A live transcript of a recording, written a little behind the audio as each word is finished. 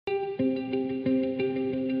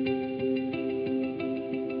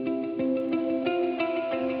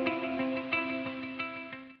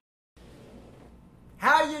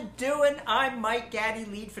I'm Mike Gaddy,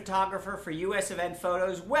 lead photographer for US Event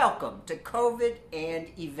Photos. Welcome to COVID and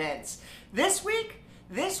Events. This week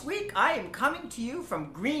I am coming to you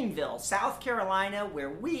from Greenville, South Carolina,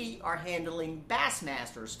 where we are handling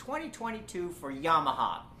Bassmasters 2022 for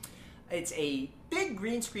Yamaha. It's a big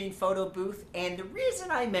green screen photo booth, and the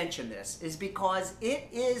reason I mention this is because it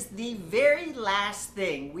is the very last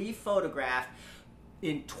thing we photographed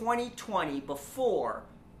in 2020 before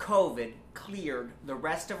COVID cleared the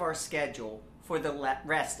rest of our schedule for the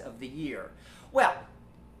rest of the year. Well,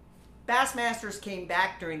 Bassmasters came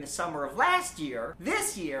back during the summer of last year.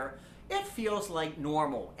 This year, it feels like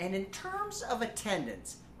normal. And in terms of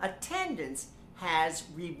attendance has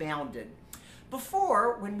rebounded.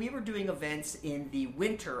 Before, when we were doing events in the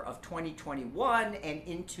winter of 2021 and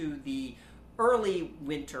into the early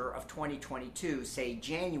winter of 2022, say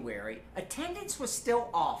January, attendance was still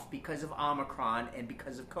off because of Omicron and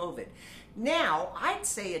because of COVID. Now, I'd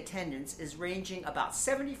say attendance is ranging about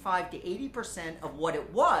 75 to 80% of what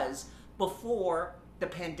it was before the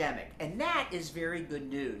pandemic, and that is very good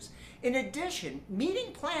news. In addition,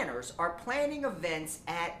 meeting planners are planning events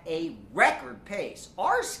at a record pace.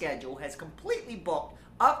 Our schedule has completely booked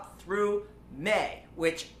up through May,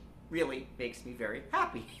 which really makes me very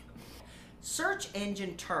happy. Search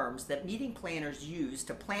engine terms that meeting planners use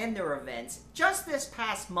to plan their events just this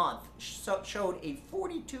past month showed a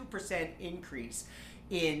 42% increase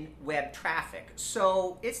in web traffic.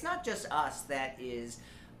 So it's not just us that is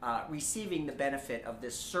receiving the benefit of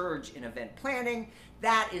this surge in event planning.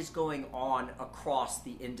 That is going on across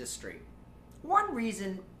the industry. One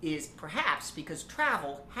reason is perhaps because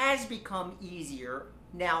travel has become easier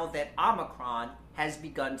now that Omicron has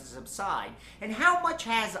begun to subside. And how much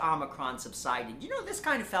has Omicron subsided? You know, this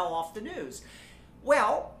kind of fell off the news.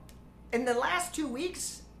 Well, in the last 2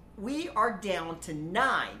 weeks, we are down to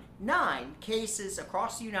nine cases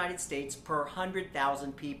across the United States per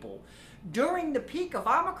 100,000 people. During the peak of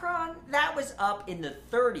Omicron, that was up in the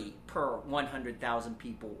 30 per 100,000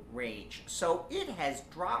 people range. So it has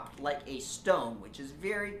dropped like a stone, which is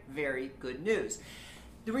very, very good news.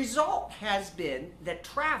 The result has been that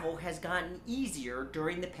travel has gotten easier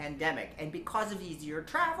during the pandemic, and because of easier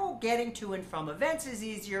travel, getting to and from events is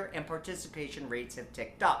easier and participation rates have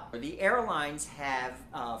ticked up. The airlines have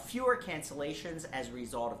fewer cancellations as a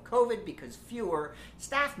result of COVID because fewer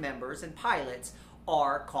staff members and pilots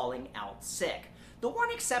are calling out sick. The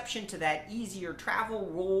one exception to that easier travel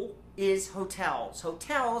rule is hotels.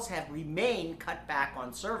 Hotels have remained cut back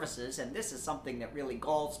on services, and this is something that really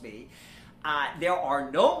galls me. There are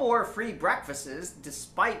no more free breakfasts,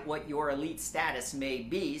 despite what your elite status may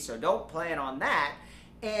be, so don't plan on that.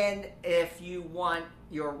 And if you want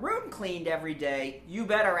your room cleaned every day, you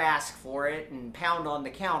better ask for it and pound on the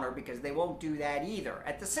counter, because they won't do that either.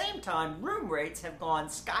 At the same time, room rates have gone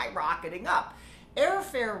skyrocketing up.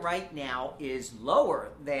 Airfare right now is lower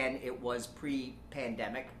than it was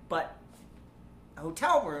pre-pandemic, but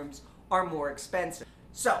hotel rooms are more expensive.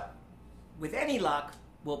 So, with any luck,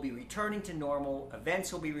 we'll be returning to normal,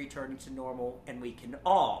 events will be returning to normal, and we can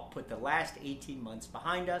all put the last 18 months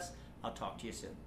behind us. I'll talk to you soon.